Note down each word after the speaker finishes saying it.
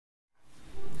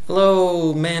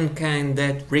Hello, mankind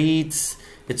that reads.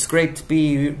 It's great to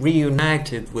be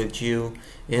reunited with you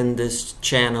in this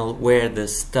channel where the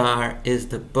star is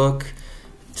the book.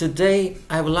 Today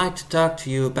I would like to talk to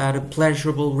you about a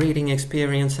pleasurable reading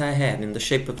experience I had in the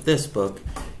shape of this book,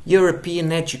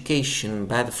 European Education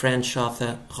by the French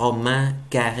author Romain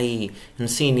Gary, and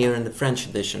seen here in the French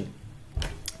edition.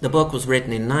 The book was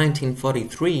written in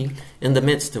 1943 in the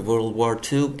midst of World War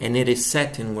II, and it is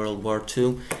set in World War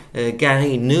II.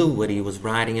 Gary knew what he was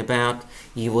writing about.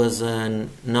 He was an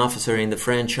officer in the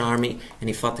French army and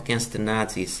he fought against the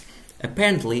Nazis.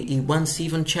 Apparently, he once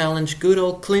even challenged good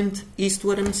old Clint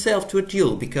Eastwood himself to a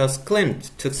duel because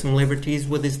Clint took some liberties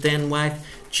with his then wife,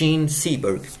 Jean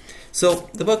Seberg. So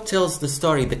the book tells the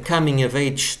story, the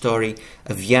coming-of-age story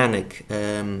of Janek.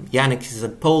 Janek is a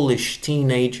Polish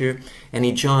teenager and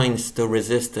he joins the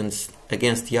resistance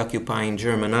against the occupying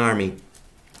German army.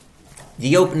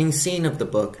 The opening scene of the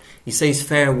book, he says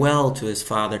farewell to his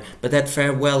father, but that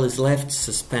farewell is left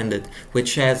suspended,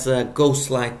 which has a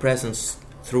ghost-like presence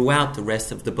throughout the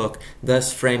rest of the book,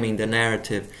 thus framing the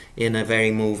narrative in a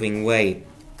very moving way.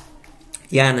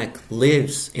 Janek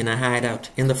lives in a hideout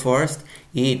in the forest.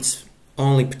 He eats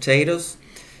only potatoes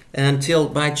until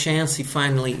by chance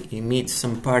he meets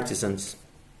some partisans.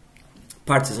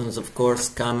 Partisans, of course,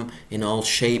 come in all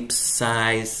shapes,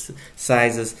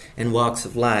 sizes and walks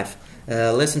of life.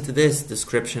 Listen to this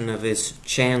description of his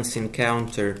chance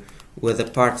encounter with the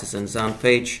partisans on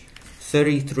page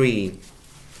 33.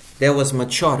 There was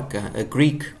Machorka, a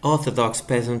Greek Orthodox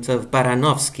peasant of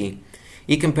Baranovsky.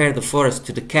 He compared the forest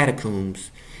to the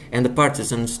catacombs and the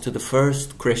partisans to the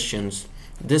first Christians.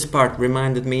 This part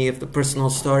reminded me of the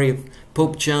personal story of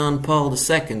Pope John Paul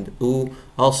II, who,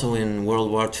 also in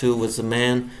World War II, was a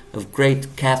man of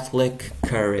great Catholic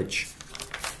courage.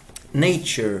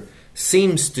 Nature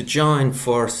seems to join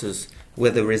forces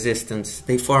with the resistance.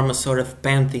 They form a sort of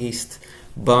pantheist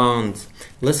bond.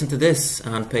 Listen to this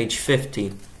on page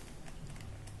 50.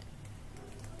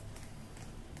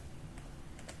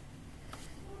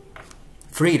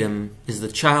 Freedom is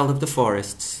the child of the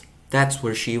forests. That's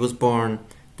where she was born.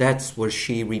 That's where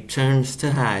she returns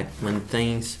to hide when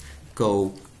things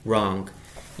go wrong.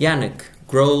 Janek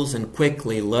grows and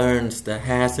quickly learns the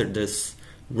hazardous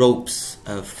ropes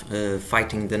of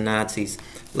fighting the Nazis.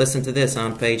 Listen to this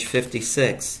on page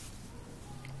 56.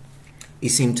 He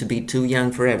seemed to be too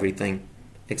young for everything,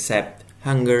 except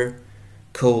hunger,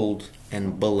 cold,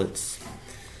 and bullets.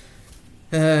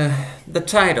 The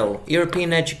title,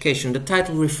 European Education, the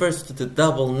title refers to the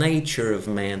double nature of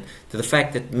man, to the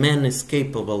fact that man is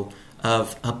capable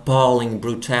of appalling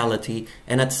brutality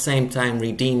and at the same time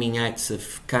redeeming acts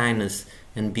of kindness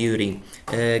and beauty.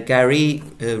 Gary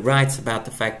writes about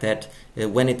the fact that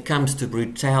when it comes to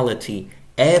brutality,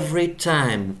 every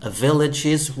time a village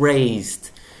is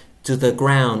razed to the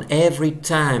ground, every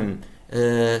time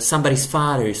somebody's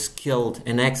father is killed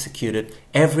and executed,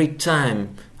 every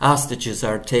time hostages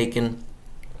are taken,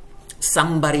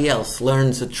 somebody else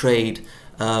learns a trade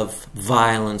of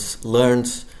violence,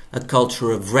 learns a culture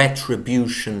of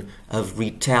retribution, of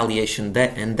retaliation,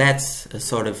 and that's a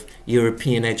sort of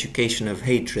European education of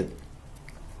hatred.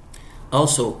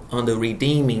 Also, on the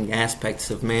redeeming aspects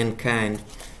of mankind,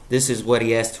 this is what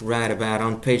he has to write about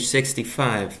on page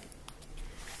 65.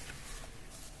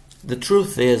 The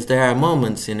truth is, there are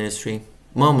moments in history,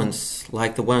 moments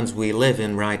like the ones we live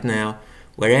in right now,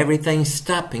 where everything's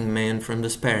stopping man from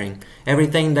despairing.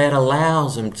 Everything that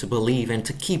allows him to believe and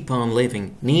to keep on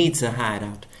living needs a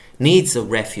hideout, needs a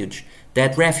refuge.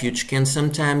 That refuge can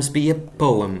sometimes be a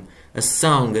poem, a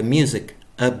song, a music,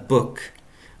 a book.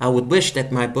 I would wish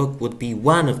that my book would be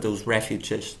one of those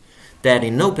refuges, that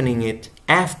in opening it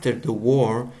after the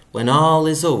war, when all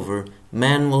is over,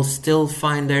 men will still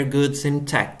find their goods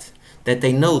intact, that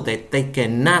they know that they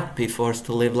cannot be forced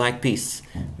to live like peace.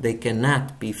 They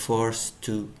cannot be forced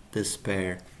to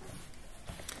despair.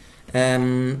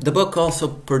 The book also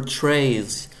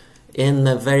portrays in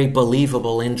a very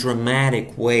believable and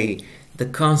dramatic way the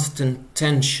constant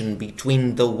tension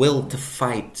between the will to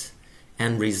fight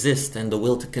and resist and the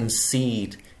will to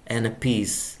concede and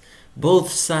appease.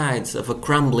 Both sides of a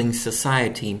crumbling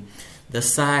society, the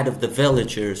side of the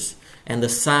villagers and the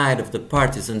side of the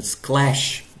partisans,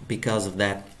 clash because of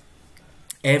that.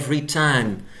 Every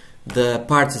time the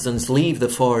partisans leave the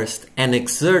forest and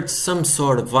exert some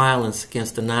sort of violence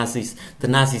against the Nazis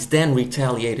then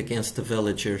retaliate against the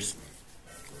villagers.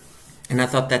 And I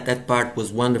thought that that part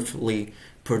was wonderfully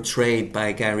portrayed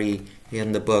by Gary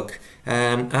in the book.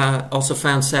 I also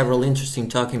found several interesting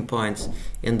talking points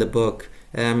in the book.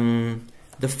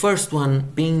 The first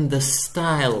one being the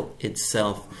style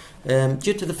itself.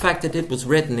 Due to the fact that it was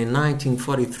written in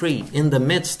 1943, in the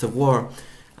midst of war,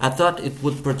 I thought it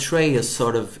would portray a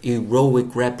sort of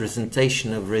heroic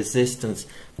representation of resistance,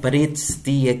 but it's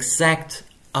the exact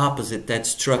opposite that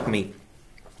struck me.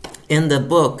 In the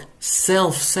book,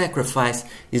 self-sacrifice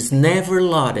is never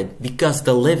lauded because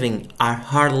the living are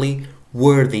hardly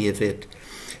worthy of it.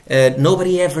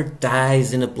 Nobody ever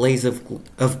dies in a blaze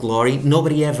of glory.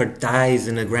 Nobody ever dies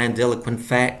in a grandiloquent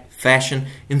fashion.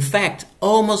 In fact,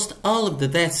 almost all of the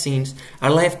death scenes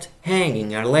are left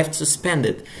hanging, are left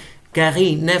suspended.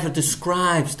 Gary never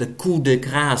describes the coup de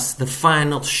grace, the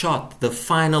final shot, the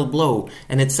final blow,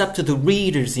 and it's up to the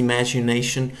reader's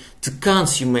imagination to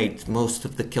consummate most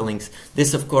of the killings.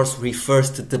 This, of course, refers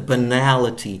to the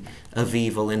banality of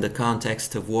evil in the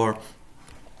context of war.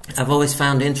 I've always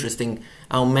found interesting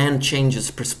how man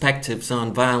changes perspectives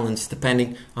on violence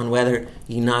depending on whether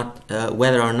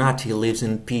or not he lives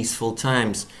in peaceful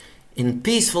times. In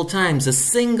peaceful times, a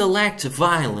single act of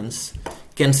violence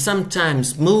can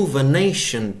sometimes move a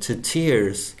nation to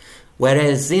tears,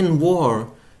 whereas in war,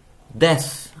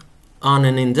 death on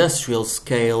an industrial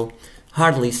scale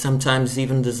hardly sometimes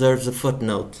even deserves a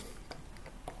footnote.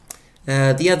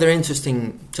 The other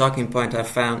interesting talking point I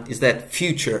found is that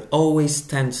future always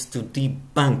tends to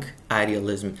debunk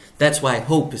idealism. That's why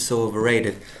hope is so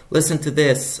overrated. Listen to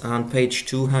this on page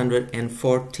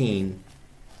 214.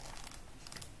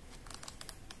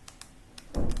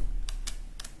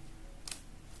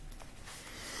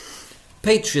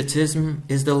 Patriotism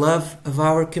is the love of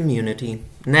our community.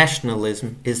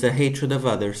 Nationalism is the hatred of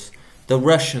others. The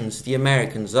Russians, the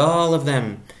Americans, all of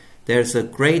them. There's a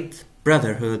great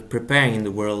brotherhood preparing in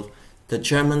the world. The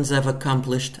Germans have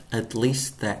accomplished at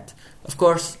least that. Of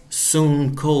course,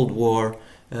 soon Cold War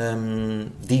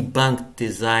debunked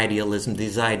this idealism,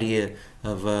 this idea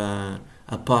of a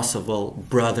possible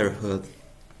brotherhood.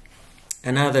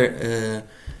 Another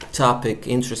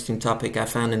interesting topic I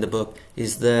found in the book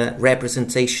is the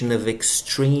representation of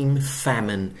extreme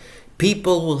famine.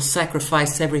 People will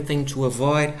sacrifice everything to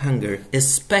avoid hunger,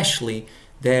 especially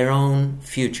their own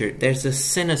future. There's a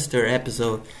sinister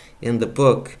episode in the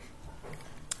book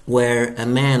where a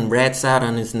man rats out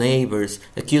on his neighbors,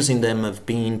 accusing them of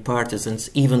being partisans,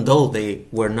 even though they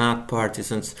were not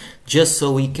partisans, just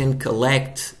so he can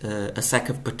collect a sack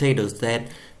of potatoes that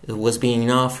was being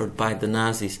offered by the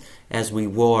Nazis as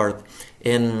reward.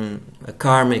 In a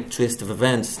karmic twist of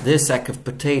events, this sack of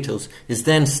potatoes is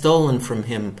then stolen from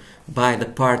him by the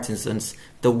partisans.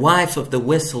 The wife of the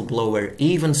whistleblower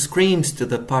even screams to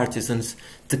the partisans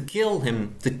to kill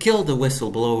him, to kill the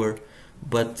whistleblower,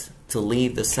 but to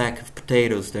leave the sack of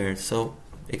potatoes there. So,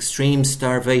 extreme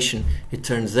starvation, it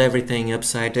turns everything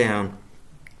upside down.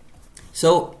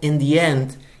 So, in the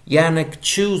end, Yannick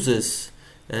chooses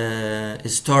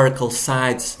historical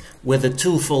sides with a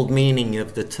twofold meaning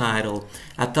of the title.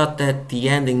 I thought that the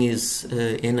ending is,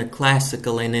 in a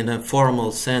classical and in a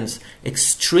formal sense,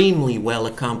 extremely well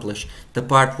accomplished. The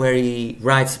part where he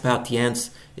writes about the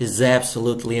ants is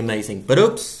absolutely amazing. But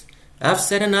oops, I've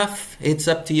said enough. It's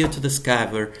up to you to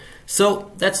discover.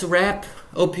 So that's a wrap.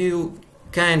 Hope you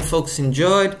kind folks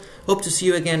enjoyed. Hope to see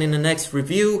you again in the next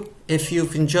review. If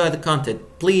you've enjoyed the content,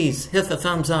 please hit the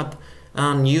thumbs up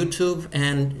on YouTube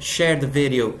and share the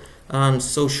video on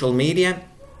social media.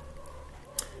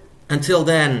 Until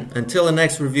then, until the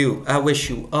next review, I wish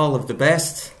you all of the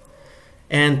best.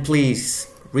 And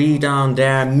please read on.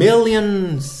 There are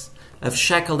millions of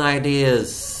shackled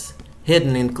ideas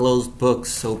hidden in closed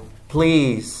books. So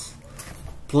please,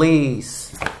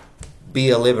 please be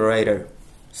a liberator.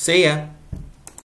 See ya.